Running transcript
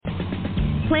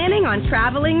Planning on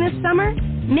traveling this summer?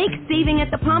 Make saving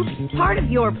at the pump part of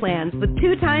your plans with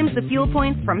 2 times the fuel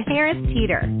points from Harris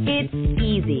Teeter. It's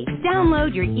easy.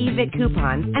 Download your eVIC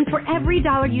coupon, and for every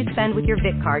 $1 you spend with your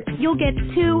VIC card, you'll get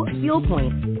 2 fuel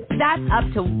points. That's up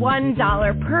to $1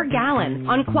 per gallon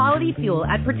on quality fuel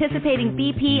at participating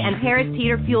BP and Harris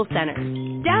Teeter fuel centers.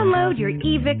 Download your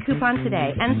eVIC coupon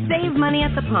today and save money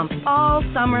at the pump all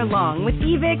summer long with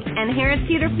eVIC and Harris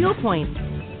Teeter fuel points.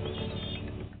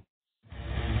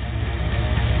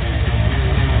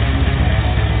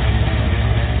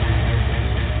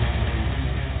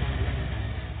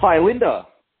 Hi, Linda.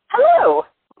 Hello.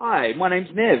 Hi, my name's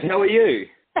Nev. How are you?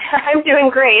 I'm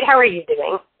doing great. How are you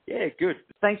doing? Yeah, good.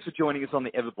 Thanks for joining us on the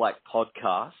Everblack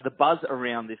podcast. The buzz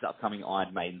around this upcoming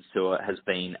Iron Maidens tour has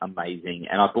been amazing,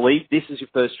 and I believe this is your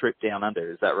first trip down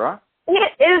under. Is that right?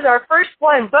 It is our first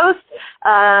one, both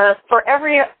for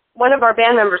every one of our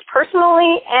band members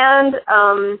personally and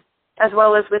as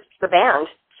well as with the band.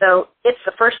 So it's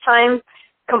the first time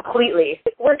completely.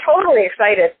 We're totally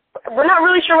excited. We're not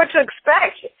really sure what to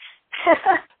expect.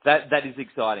 That is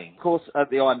exciting. Of course,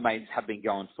 the Iron Maidens have been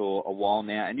going for a while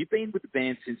now, and you've been with the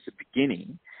band since the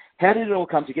beginning. How did it all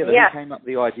come together? Yeah. Who came up with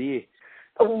the idea?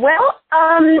 Well,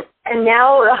 and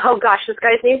now, oh gosh, this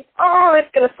guy's name,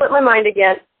 it's going to slip my mind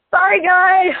again. Sorry,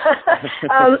 guy.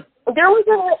 There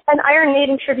was an Iron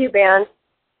Maiden tribute band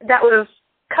that was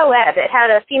co-ed. It had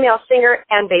a female singer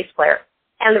and bass player,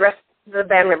 and the rest of the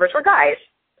band members were guys.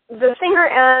 The singer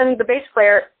and the bass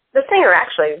player, the singer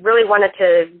actually really wanted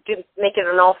to make it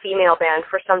an all-female band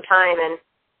for some time,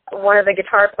 and one of the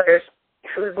guitar players,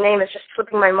 whose name is just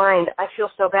slipping my mind, I feel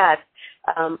so bad,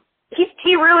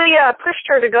 he really pushed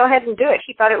her to go ahead and do it.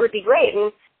 He thought it would be great,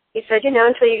 and he said,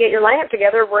 until you get your lineup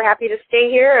together, we're happy to stay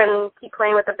here and keep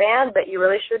playing with the band, but you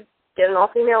really should get an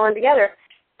all-female one together.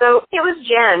 So it was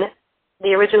Jen,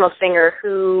 the original singer,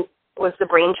 who was the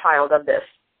brainchild of this.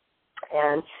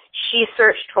 And she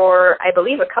searched for, I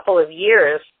believe, a couple of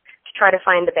years to try to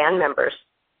find the band members.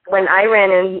 When I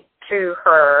ran into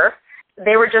her,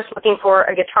 they were just looking for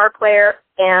a guitar player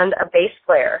and a bass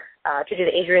player to do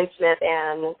the Adrian Smith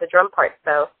and the drum part.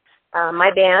 So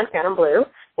my band, Phantom Blue,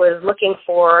 was looking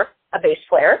for a bass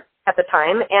player at the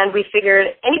time, and we figured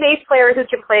any bass player who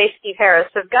can play Steve Harris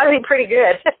has got to be pretty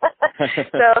good.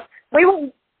 So we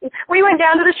went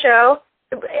down to the show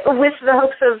with the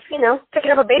hopes of,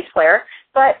 picking up a bass player.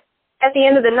 But at the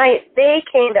end of the night, they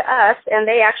came to us, and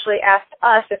they actually asked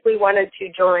us if we wanted to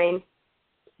join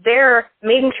their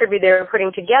Maiden tribute they were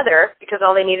putting together, because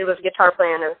all they needed was a guitar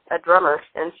player and a drummer.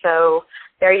 And so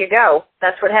there you go.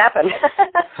 That's what happened.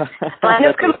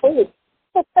 Lineup complete.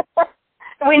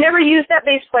 We never used that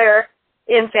bass player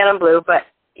in Phantom Blue, but,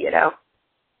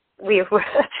 we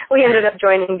ended up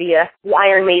joining the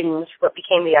Iron Maidens, what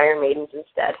became the Iron Maidens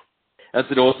instead. That's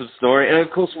an awesome story. And,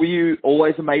 of course, were you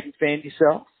always a Maiden fan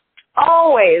yourself?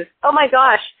 Always. Oh, my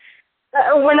gosh.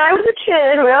 When I was a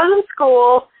kid, when I was in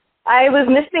school, I was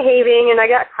misbehaving, and I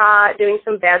got caught doing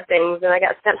some bad things, and I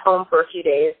got sent home for a few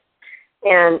days.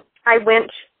 And I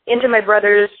went into my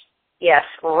brother's,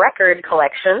 record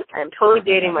collection. I'm totally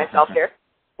dating myself here.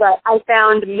 But I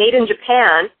found Made in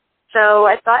Japan, so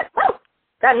I thought,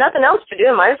 got nothing else to do.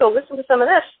 I might as well listen to some of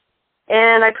this.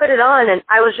 And I put it on, and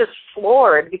I was just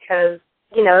floored because,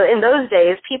 in those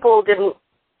days, people didn't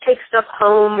take stuff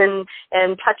home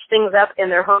and touch things up in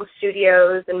their home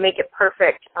studios and make it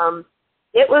perfect.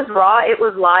 It was raw, it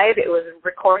was live, it was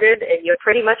recorded, and you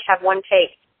pretty much have one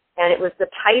take. And it was the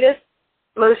tightest,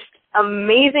 most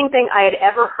amazing thing I had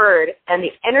ever heard. And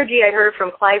the energy I heard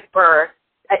from Clive Burr,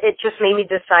 it just made me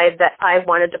decide that I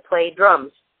wanted to play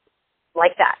drums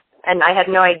like that. And I had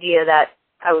no idea that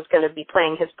I was going to be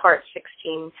playing his part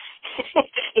 16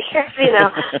 years,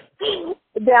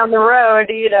 down the road,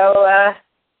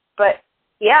 But,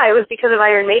 it was because of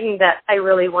Iron Maiden that I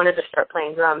really wanted to start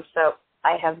playing drums. So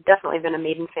I have definitely been a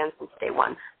Maiden fan since day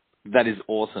one. That is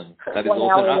awesome. That is 1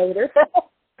 hour later.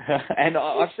 And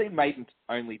I've seen Maiden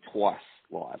only twice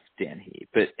live down here,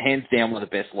 but hands down one of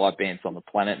the best live bands on the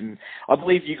planet. And I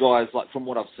believe you guys, from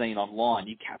what I've seen online,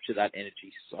 you capture that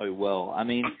energy so well. I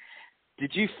mean,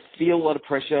 did you feel a lot of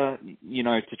pressure,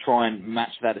 to try and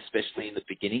match that, especially in the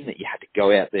beginning, that you had to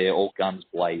go out there all guns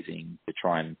blazing to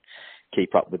try and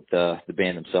keep up with the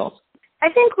band themselves? I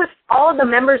think with all of the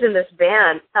members in this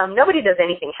band, nobody does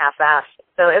anything half-assed.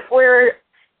 So if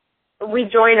we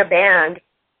join a band,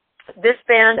 this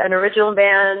band, an original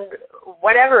band,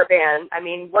 whatever band,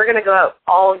 we're going to go out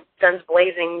all guns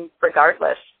blazing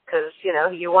regardless because,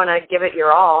 you want to give it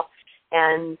your all.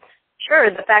 And sure,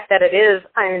 the fact that it is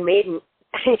Iron Maiden,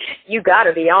 you got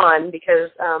to be on because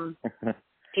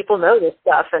people know this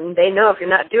stuff, and they know if you're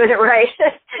not doing it right,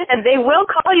 and they will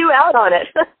call you out on it.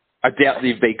 I doubt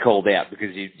you'd be called out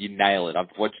because you nail it. I've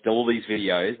watched all these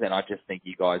videos, and I just think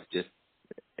you guys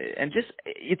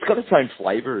it's got its own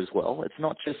flavour as well. It's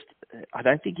not just, I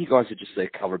don't think you guys are just a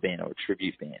cover band or a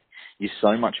tribute band. You're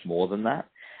so much more than that,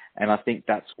 and I think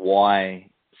that's why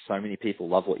so many people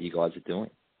love what you guys are doing.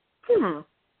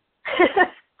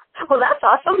 Well, that's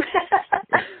awesome.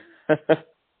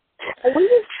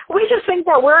 we just think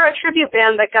that we're a tribute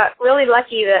band that got really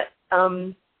lucky that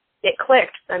it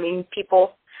clicked. I mean,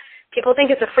 people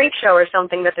think it's a freak show or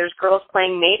something that there's girls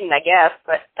playing Maiden, I guess,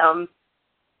 but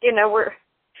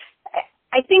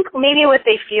I think maybe what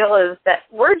they feel is that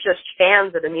we're just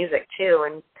fans of the music too,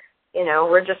 and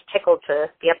we're just tickled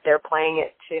to be up there playing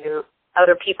it to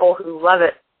other people who love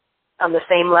it on the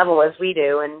same level as we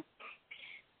do, and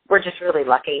we're just really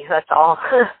lucky. That's all.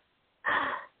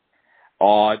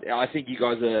 I think you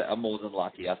guys are more than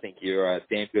lucky. I think you're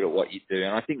damn good at what you do,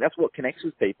 and I think that's what connects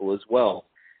with people as well,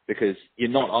 because you're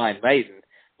not Iron Maiden,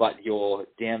 but you're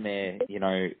down there,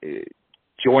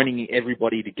 joining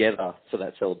everybody together for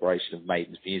that celebration of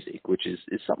Maiden's music, which is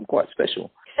something quite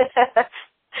special.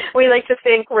 We like to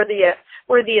think we're the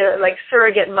like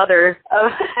surrogate mother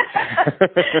of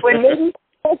when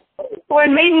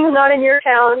Maiden's not in your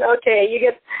town. Okay,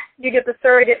 you get the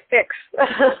surrogate fix.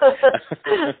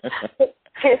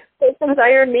 Some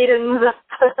Iron Maidens.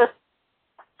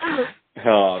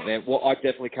 Oh man, well I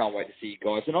definitely can't wait to see you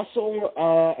guys. And I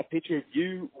saw a picture of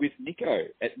you with Nico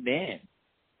at NAMM.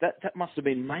 That must have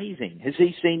been amazing. Has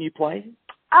he seen you play?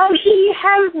 Oh, he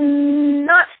has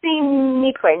not seen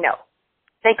me play, no.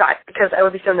 Thank God, because I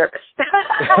would be so nervous.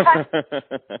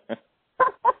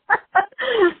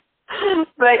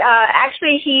 But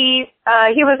actually, he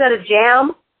was at a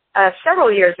jam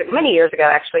many years ago,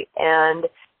 actually, and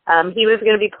he was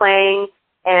going to be playing,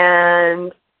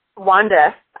 and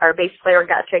Wanda, our bass player,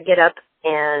 got to get up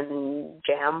and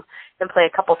jam and play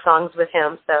a couple songs with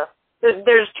him, so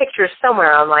there's pictures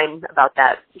somewhere online about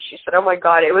that. She said, oh my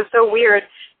God, it was so weird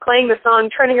playing the song,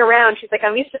 turning around. She's like,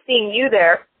 I'm used to seeing you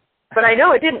there, but I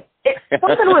know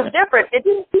something was different. It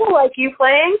didn't feel like you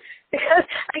playing because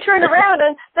I turned around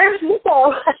and there's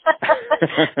Nico.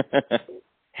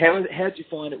 How did you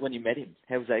find it when you met him?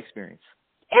 How was that experience?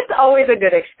 It's always a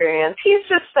good experience. He's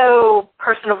just so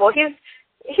personable. He's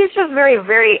just very,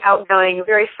 very outgoing,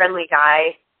 very friendly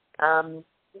guy.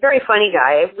 Very funny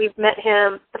guy. We've met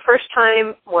him, the first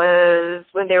time was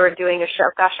when they were doing a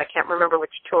show. Gosh, I can't remember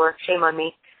which tour. Shame on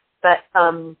me. But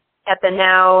at the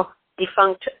now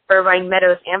defunct Irvine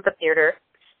Meadows Amphitheater,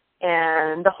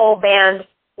 and the whole band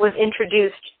was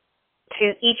introduced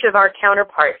to each of our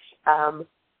counterparts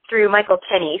through Michael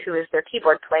Tenney, who is their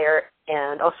keyboard player,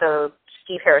 and also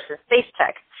Steve Harris's bass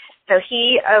tech. So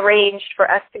he arranged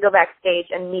for us to go backstage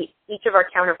and meet each of our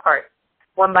counterparts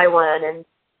one by one and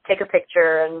take a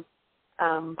picture, and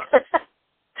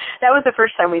that was the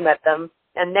first time we met them.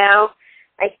 And now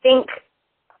I think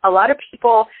a lot of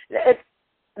people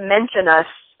mention us,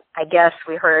 I guess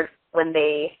we heard when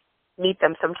they meet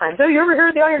them sometimes. Oh, you ever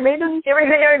heard the Iron Maidens? You ever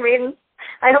heard the Iron Maidens?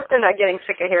 I hope they're not getting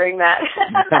sick of hearing that.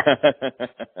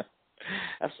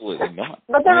 Absolutely not.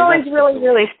 But they're always really,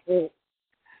 really sweet.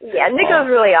 Yeah, Nico's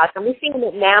really awesome. We see him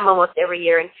at NAMM almost every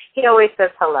year, and he always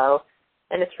says hello,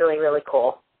 and it's really, really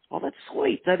cool. Oh, that's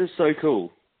sweet. That is so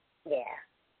cool. Yeah.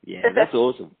 Yeah, that's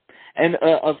awesome. And,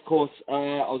 of course,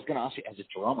 I was going to ask you, as a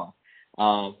drummer,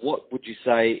 what would you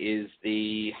say is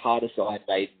the hardest Iron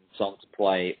Maiden song to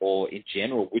play, or in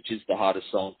general, which is the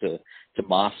hardest song to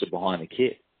master behind the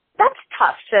kit? That's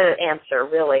tough to answer,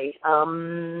 really. I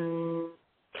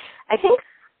think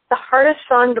the hardest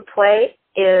song to play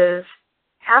is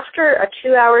after a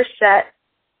 2-hour set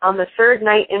on the third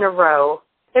night in a row,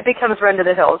 it becomes Run to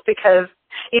the Hills, because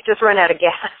you just run out of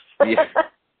gas. Yeah,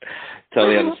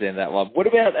 totally understand that one. What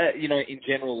about, in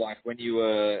general, like when you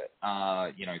were,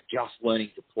 just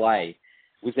learning to play,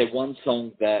 was there one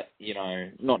song that,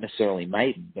 not necessarily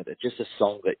Maiden, but just a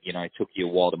song that, took you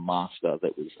a while to master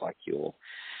that was like your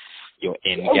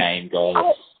end game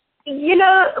goal?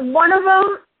 One of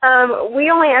them, we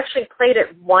only actually played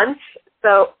it once,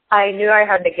 so I knew I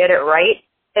had to get it right,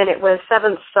 and it was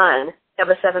Seventh Son, of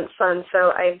a Seventh Son,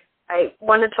 so I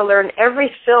wanted to learn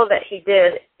every fill that he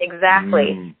did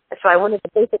exactly. So I wanted to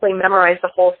basically memorize the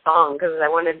whole song because I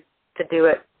wanted to do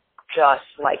it just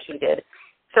like he did.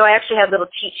 So I actually had little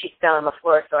cheat sheets down on the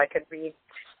floor so I could read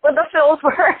what the fills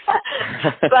were.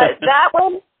 But that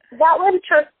one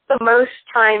took the most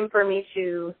time for me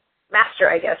to master,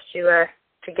 I guess, to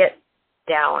get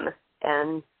down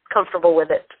and comfortable with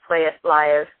it to play it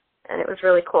live. And it was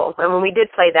really cool. And when we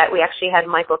did play that, we actually had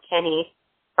Michael Tenney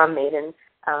from Maiden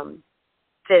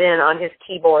sit in on his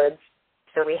keyboards.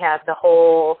 So we had the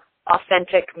whole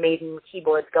authentic Maiden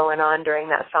keyboards going on during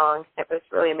that song. It was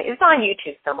really amazing. It's on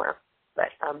YouTube somewhere,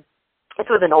 but it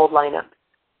was an old lineup.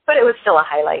 But it was still a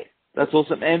highlight. That's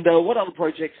awesome. And what other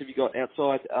projects have you got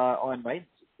outside Iron Maiden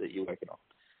that you're working on?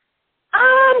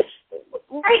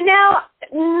 Right now,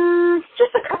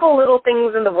 just a couple little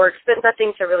things in the works, but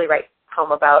nothing to really write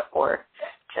home about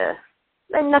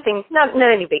and nothing, not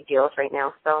any big deals right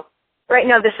now. So right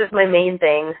now, this is my main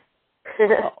thing.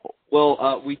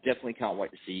 Well, we definitely can't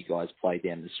wait to see you guys play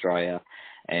down in Australia,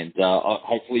 and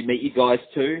hopefully meet you guys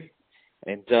too.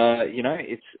 And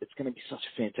it's going to be such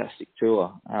a fantastic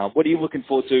tour. What are you looking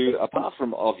forward to apart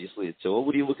from obviously a tour?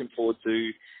 What are you looking forward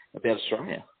to about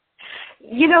Australia?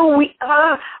 We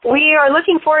are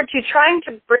looking forward to trying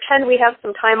to pretend we have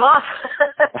some time off,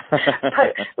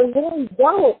 but we really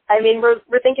don't. I mean,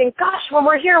 we're thinking, gosh, when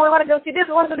we're here, we want to go see this,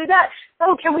 we want to go do that.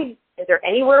 Oh, is there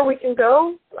anywhere we can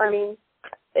go? I mean,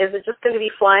 is it just going to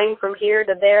be flying from here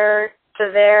to there,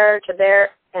 to there, to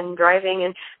there, and driving?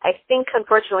 And I think,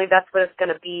 unfortunately, that's what it's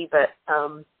going to be, but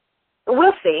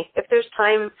we'll see. If there's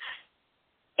time,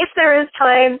 if there is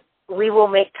time, we will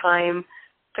make time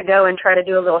to go and try to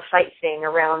do a little sightseeing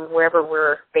around wherever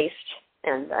we're based.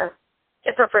 And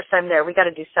it's our first time there. We got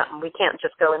to do something. We can't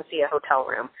just go and see a hotel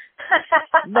room.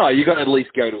 No, you got to at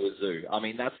least go to a zoo. I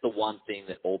mean, that's the one thing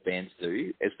that all bands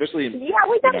do, especially in we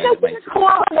got to go to the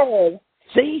koalas.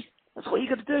 See, that's what you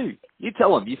got to do. You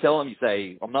tell them. You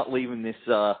say, I'm not leaving this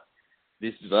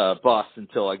bus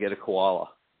until I get a koala.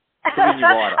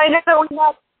 I know.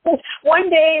 One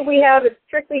day we have it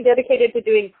strictly dedicated to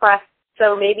doing press,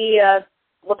 so maybe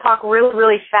we'll talk really,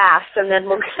 really fast, and then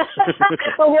we'll just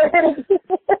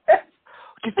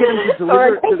get them to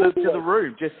deliver it to the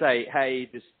room. Just say, hey,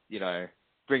 just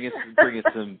bring us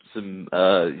some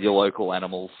your local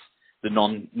animals, the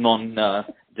non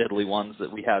deadly ones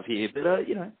that we have here. But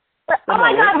oh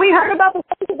my God, we heard about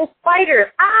the spiders.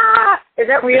 Is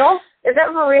that real? Is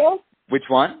that for real? Which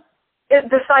one?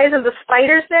 The size of the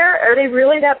spiders there, are they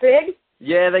really that big?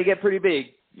 Yeah, they get pretty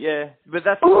big. Yeah, but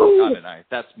that's, I don't know,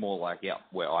 that's more like,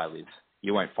 where I live.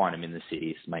 You won't find them in the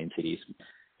cities, main cities.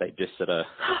 They just sort of,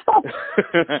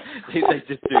 they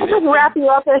just do this. Wrap you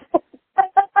up. I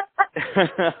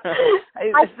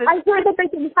heard that they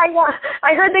can hide out.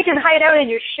 I heard they can hide out in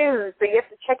your shoes, but you have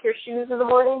to check your shoes in the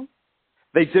morning.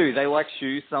 They do. They like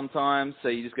shoes sometimes, so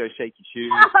you just go shake your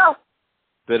shoes.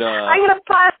 But I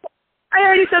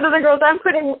already said to the girls, I'm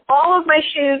putting all of my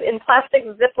shoes in plastic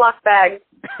Ziploc bags.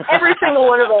 Every single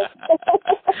one of them.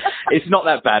 It's not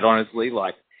that bad, honestly.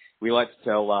 Like, we like to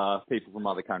tell people from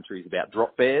other countries about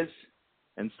drop bears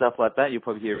and stuff like that. You'll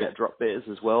probably hear about drop bears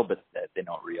as well, but they're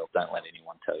not real. Don't let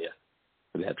anyone tell you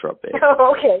about drop bears.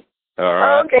 Oh, okay. All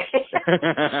right. Okay.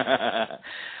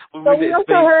 So we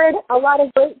also heard a lot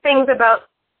of great things about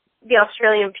the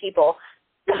Australian people.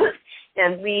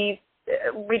 And we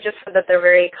just said that they're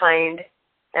very kind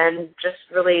and just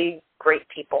really great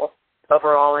people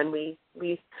overall, and we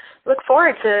look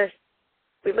forward to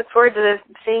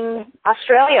seeing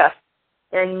Australia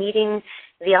and meeting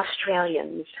the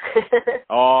Australians.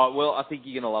 Oh, well, I think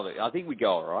you're gonna love it. I think we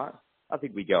go all right.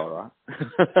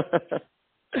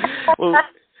 Well,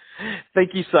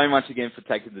 thank you so much again for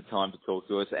taking the time to talk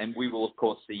to us, and we will of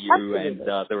course see you and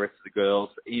the rest of the girls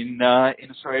in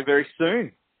Australia very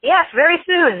soon. Yes, very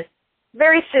soon.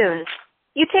 Very soon.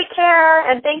 You take care,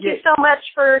 and thank you so much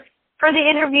for the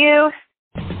interview.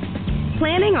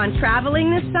 Planning on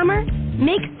traveling this summer?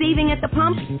 Make saving at the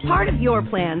pump part of your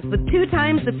plans with 2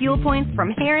 times the fuel points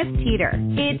from Harris Teeter.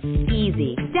 It's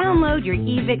easy. Download your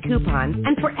eVIC coupon,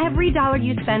 and for every $1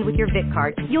 you spend with your VIC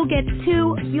card, you'll get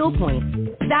 2 fuel points.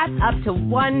 That's up to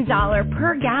 $1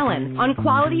 per gallon on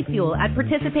quality fuel at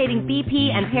participating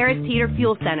BP and Harris Teeter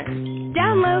fuel centers.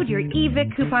 Download your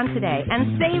eVIC coupon today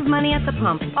and save money at the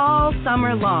pump all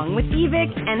summer long with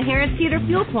eVIC and Harris Teeter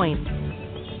fuel points.